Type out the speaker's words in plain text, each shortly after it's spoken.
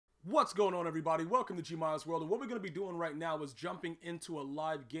What's going on, everybody? Welcome to GmiasWorld, and what we're going to be doing right now is jumping into a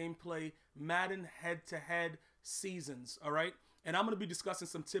live gameplay Madden head-to-head seasons, all right? And I'm going to be discussing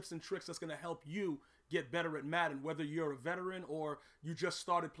some tips and tricks that's going to help you get better at Madden, whether you're a veteran or you just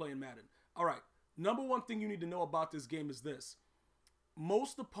started playing Madden. All right, number one thing you need to know about this game is this.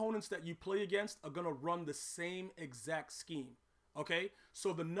 Most opponents that you play against are going to run the same exact scheme, okay?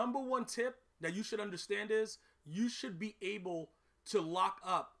 So the number one tip that you should understand is you should be able to lock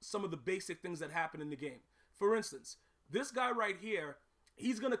up some of the basic things that happen in the game. For instance, this guy right here,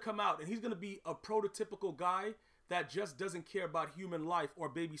 he's going to come out and he's going to be a prototypical guy that just doesn't care about human life or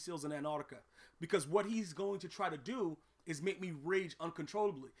baby seals in Antarctica. Because what he's going to try to do is make me rage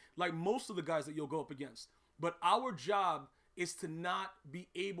uncontrollably, like most of the guys that you'll go up against. But our job is to not be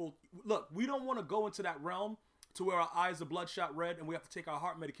able... Look, we don't want to go into that realm to where our eyes are bloodshot red and we have to take our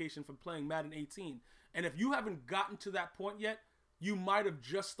heart medication from playing Madden 18. And if you haven't gotten to that point yet, you might have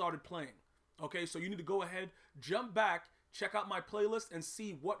just started playing. Okay, so you need to go ahead, jump back, check out my playlist, and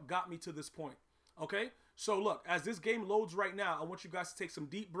see what got me to this point. Okay, so look, as this game loads right now, I want you guys to take some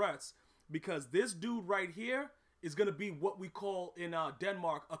deep breaths because this dude right here is going to be what we call in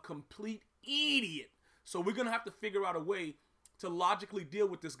Denmark a complete idiot. So we're going to have to figure out a way to logically deal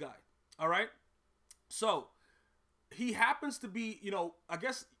with this guy. All right, so he happens to be, you know, I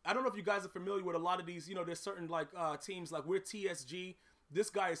guess, I don't know if you guys are familiar with a lot of these, you know, there's certain like teams, like we're TSG, this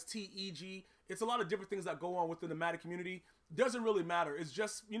guy is TEG. It's a lot of different things that go on within the Madden community. Doesn't really matter. It's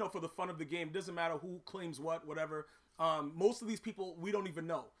just, you know, for the fun of the game. It doesn't matter who claims what, whatever. Most of these people, we don't even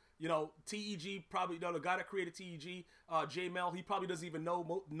know. You know, TEG probably, you know, the guy that created TEG, J-Mel, he probably doesn't even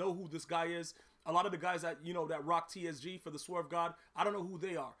know who this guy is. A lot of the guys that, you know, that rock TSG for the Swerve God, I don't know who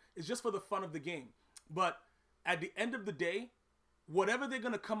they are. It's just for the fun of the game. But at the end of the day, whatever they're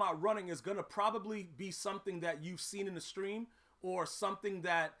going to come out running is going to probably be something that you've seen in the stream or something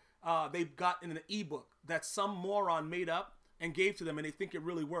that they've got in an ebook that some moron made up and gave to them and they think it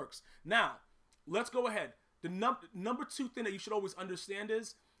really works. Now, let's go ahead. The number two thing that you should always understand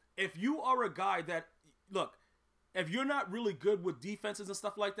is if you are a guy that, look, if you're not really good with defenses and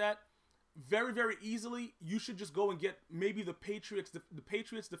stuff like that, very, very easily, you should just go and get maybe the Patriots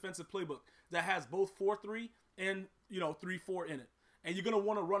defensive playbook that has both 4-3 and, you know, 3-4 in it. And you're going to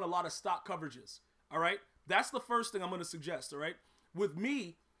want to run a lot of stock coverages, all right? That's the first thing I'm going to suggest, all right? With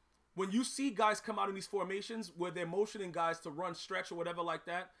me, when you see guys come out in these formations where they're motioning guys to run stretch or whatever like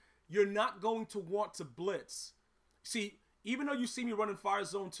that, you're not going to want to blitz. See, even though you see me running fire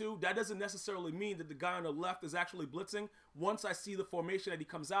zone 2, that doesn't necessarily mean that the guy on the left is actually blitzing once I see the formation that he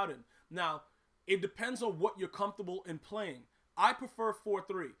comes out in. Now, it depends on what you're comfortable in playing. I prefer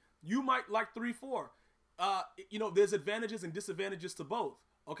 4-3. You might like 3-4. You know, there's advantages and disadvantages to both,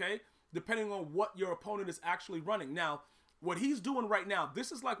 okay? Depending on what your opponent is actually running. Now, what he's doing right now,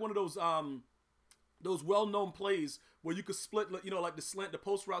 this is like one of those well-known plays where you could split, you know, like the slant, the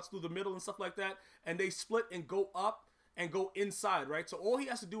post routes through the middle and stuff like that, and they split and go up and go inside, right? So all he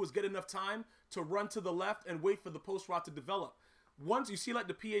has to do is get enough time to run to the left and wait for the post route to develop. Once you see like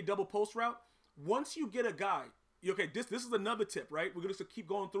the PA double post route, once you get a guy, okay, this is another tip, right? We're going to keep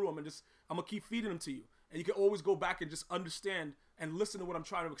going through them and I'm going to keep feeding them to you. And you can always go back and just understand and listen to what I'm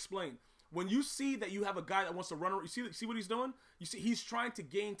trying to explain. When you see that you have a guy that wants to run around, you see what he's doing? You see he's trying to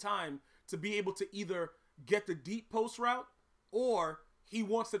gain time to be able to either get the deep post route or he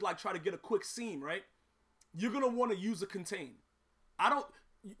wants to like try to get a quick seam, right? You're going to want to use a contain.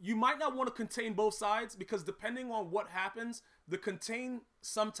 You might not want to contain both sides because depending on what happens, the contain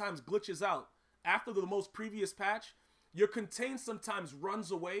sometimes glitches out. After the most previous patch, your contain sometimes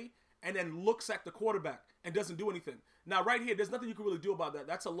runs away and then looks at the quarterback and doesn't do anything. Now, right here, there's nothing you can really do about that.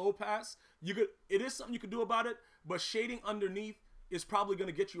 That's a low pass. It is something you can do about it, but shading underneath is probably going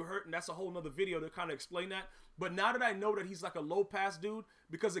to get you hurt, and that's a whole nother video to kind of explain that. But now that I know that he's like a low pass dude,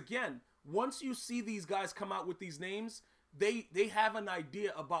 because again, once you see these guys come out with these names, they have an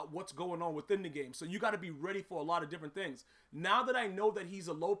idea about what's going on within the game. So you got to be ready for a lot of different things. Now that I know that he's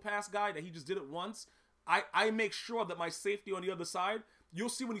a low pass guy, that he just did it once, I make sure that my safety on the other side, you'll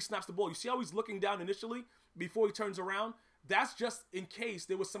see when he snaps the ball. You see how he's looking down initially before he turns around? That's just in case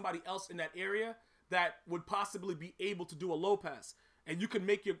there was somebody else in that area that would possibly be able to do a low pass. And you can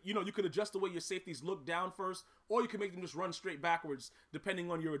make you can adjust the way your safeties look down first, or you can make them just run straight backwards,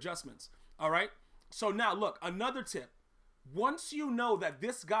 depending on your adjustments. All right? So now, look, another tip. Once you know that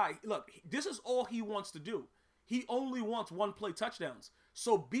this guy, look, this is all he wants to do. He only wants one-play touchdowns.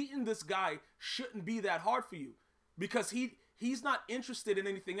 So beating this guy shouldn't be that hard for you because he's not interested in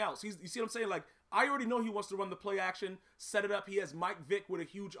anything else. You see what I'm saying? Like, I already know he wants to run the play action, set it up. He has Mike Vick with a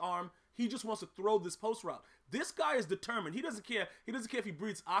huge arm. He just wants to throw this post route. This guy is determined. He doesn't care. He doesn't care if he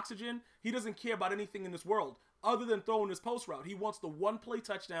breathes oxygen. He doesn't care about anything in this world other than throwing his post route. He wants the one play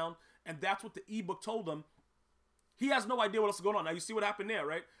touchdown, and that's what the ebook told him. He has no idea what else is going on. Now, you see what happened there,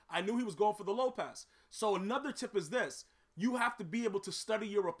 right? I knew he was going for the low pass. So another tip is this. You have to be able to study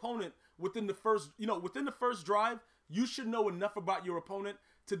your opponent within the first, within the first drive. You should know enough about your opponent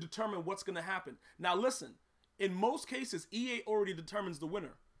to determine what's going to happen. Now, listen, in most cases, EA already determines the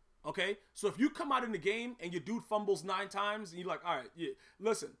winner. Okay? So if you come out in the game and your dude fumbles 9 times and you're like, all right, yeah,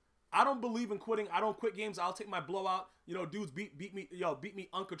 listen, I don't believe in quitting. I don't quit games. I'll take my blowout. Dudes beat me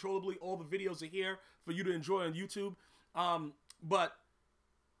uncontrollably. All the videos are here for you to enjoy on YouTube. But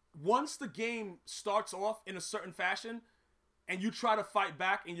once the game starts off in a certain fashion and you try to fight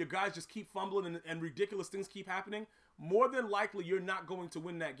back and your guys just keep fumbling and ridiculous things keep happening, more than likely you're not going to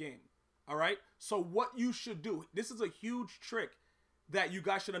win that game. All right? So what you should do, this is a huge trick that you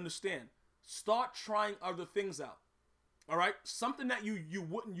guys should understand. Start trying other things out. All right? Something that you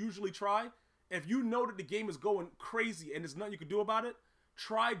wouldn't usually try. If you know that the game is going crazy and there's nothing you can do about it,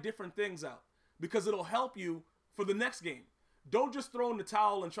 try different things out because it'll help you for the next game. Don't just throw in the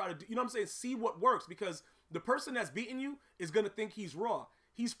towel and try to do, you know what I'm saying? See what works, because the person that's beating you is going to think he's raw.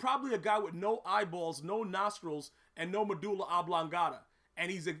 He's probably a guy with no eyeballs, no nostrils, and no medulla oblongata. And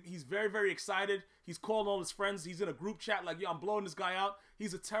he's very, very excited. He's calling all his friends. He's in a group chat like, yo, I'm blowing this guy out.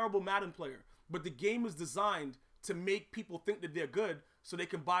 He's a terrible Madden player. But the game is designed to make people think that they're good so they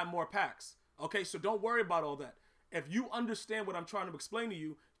can buy more packs. Okay, so don't worry about all that. If you understand what I'm trying to explain to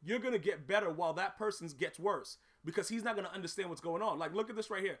you, you're going to get better while that person gets worse because he's not going to understand what's going on. Like, look at this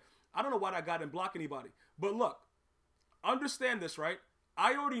right here. I don't know why that guy didn't block anybody. But look, understand this, right?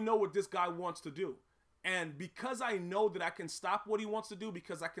 I already know what this guy wants to do. And because I know that I can stop what he wants to do,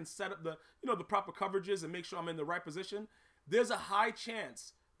 because I can set up the, the proper coverages and make sure I'm in the right position, there's a high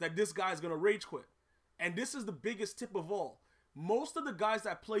chance that this guy is going to rage quit. And this is the biggest tip of all. Most of the guys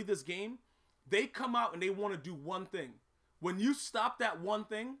that play this game, they come out and they want to do one thing. When you stop that one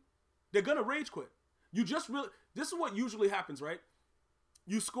thing, they're going to rage quit. You just really, this is what usually happens, right?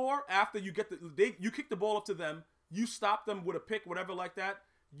 You score after you get you kick the ball up to them, you stop them with a pick, whatever like that.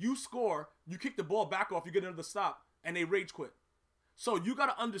 You score, you kick the ball back off, you get another stop, and they rage quit. So you got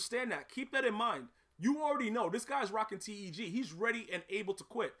to understand that. Keep that in mind. You already know this guy's rocking TEG. He's ready and able to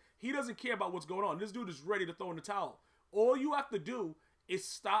quit. He doesn't care about what's going on. This dude is ready to throw in the towel. All you have to do is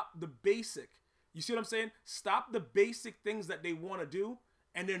stop the basic. You see what I'm saying? Stop the basic things that they want to do,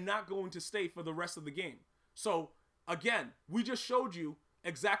 and they're not going to stay for the rest of the game. So, again, we just showed you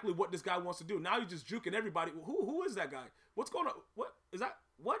exactly what this guy wants to do. Now you're just juking everybody. Who is that guy? What's going on? What is that?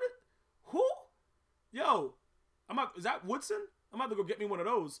 Who? Yo, is that Woodson? I'm about to go get me one of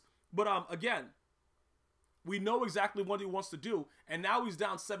those. But again, we know exactly what he wants to do, and now he's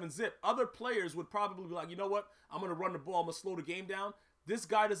down 7-zip. Other players would probably be like, you know what? I'm going to run the ball. I'm going to slow the game down. This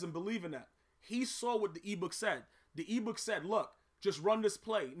guy doesn't believe in that. He saw what the ebook said. The ebook said, look, just run this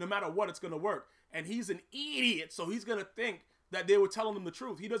play. No matter what, it's going to work. And he's an idiot, so he's going to think that they were telling him the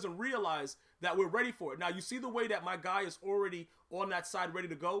truth. He doesn't realize that we're ready for it. Now, you see the way that my guy is already on that side ready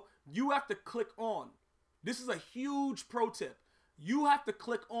to go? You have to click on. This is a huge pro tip. You have to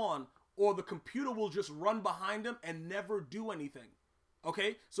click on, or the computer will just run behind him and never do anything.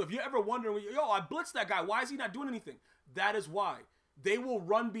 Okay? So if you're ever wondering, yo, I blitzed that guy. Why is he not doing anything? That is why. They will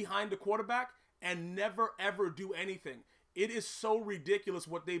run behind the quarterback and never, ever do anything. It is so ridiculous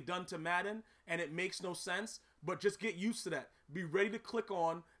what they've done to Madden, and it makes no sense, but just get used to that. Be ready to click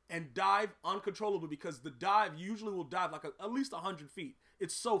on and dive uncontrollably, because the dive usually will dive like at least 100 feet.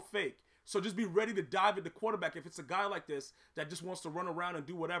 It's so fake. So just be ready to dive at the quarterback if it's a guy like this that just wants to run around and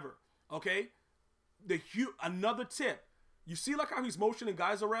do whatever. Okay? Another tip. You see like how he's motioning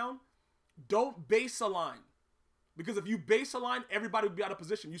guys around? Don't base align. Because if you base align, everybody will be out of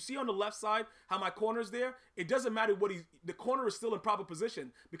position. You see on the left side how my corner's there? It doesn't matter the corner is still in proper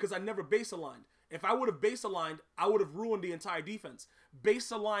position because I never base aligned. If I would have base aligned, I would have ruined the entire defense.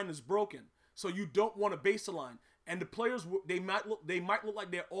 Base align is broken. So you don't want to base align. And the players, they might look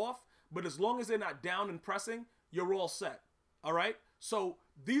like they're off, but as long as they're not down and pressing, you're all set. All right? So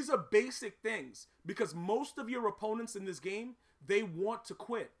these are basic things because most of your opponents in this game, they want to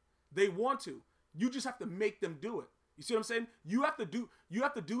quit. They want to. You just have to make them do it. You see what I'm saying? You have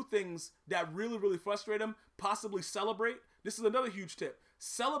to do things that really, really frustrate them, possibly celebrate. This is another huge tip.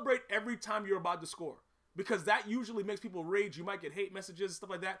 Celebrate every time you're about to score because that usually makes people rage. You might get hate messages and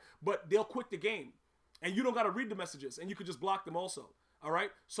stuff like that, but they'll quit the game and you don't got to read the messages and you could just block them also. All right?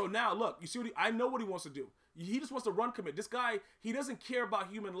 So now look, you see I know what he wants to do. He just wants to run commit. This guy, he doesn't care about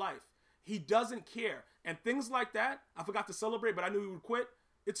human life. He doesn't care. And things like that, I forgot to celebrate, but I knew he would quit.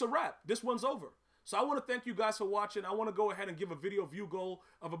 It's a wrap. This one's over. So I want to thank you guys for watching. I want to go ahead and give a video view goal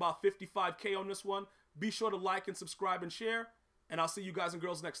of about 55K on this one. Be sure to like and subscribe and share. And I'll see you guys and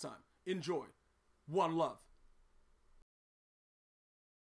girls next time. Enjoy. One love.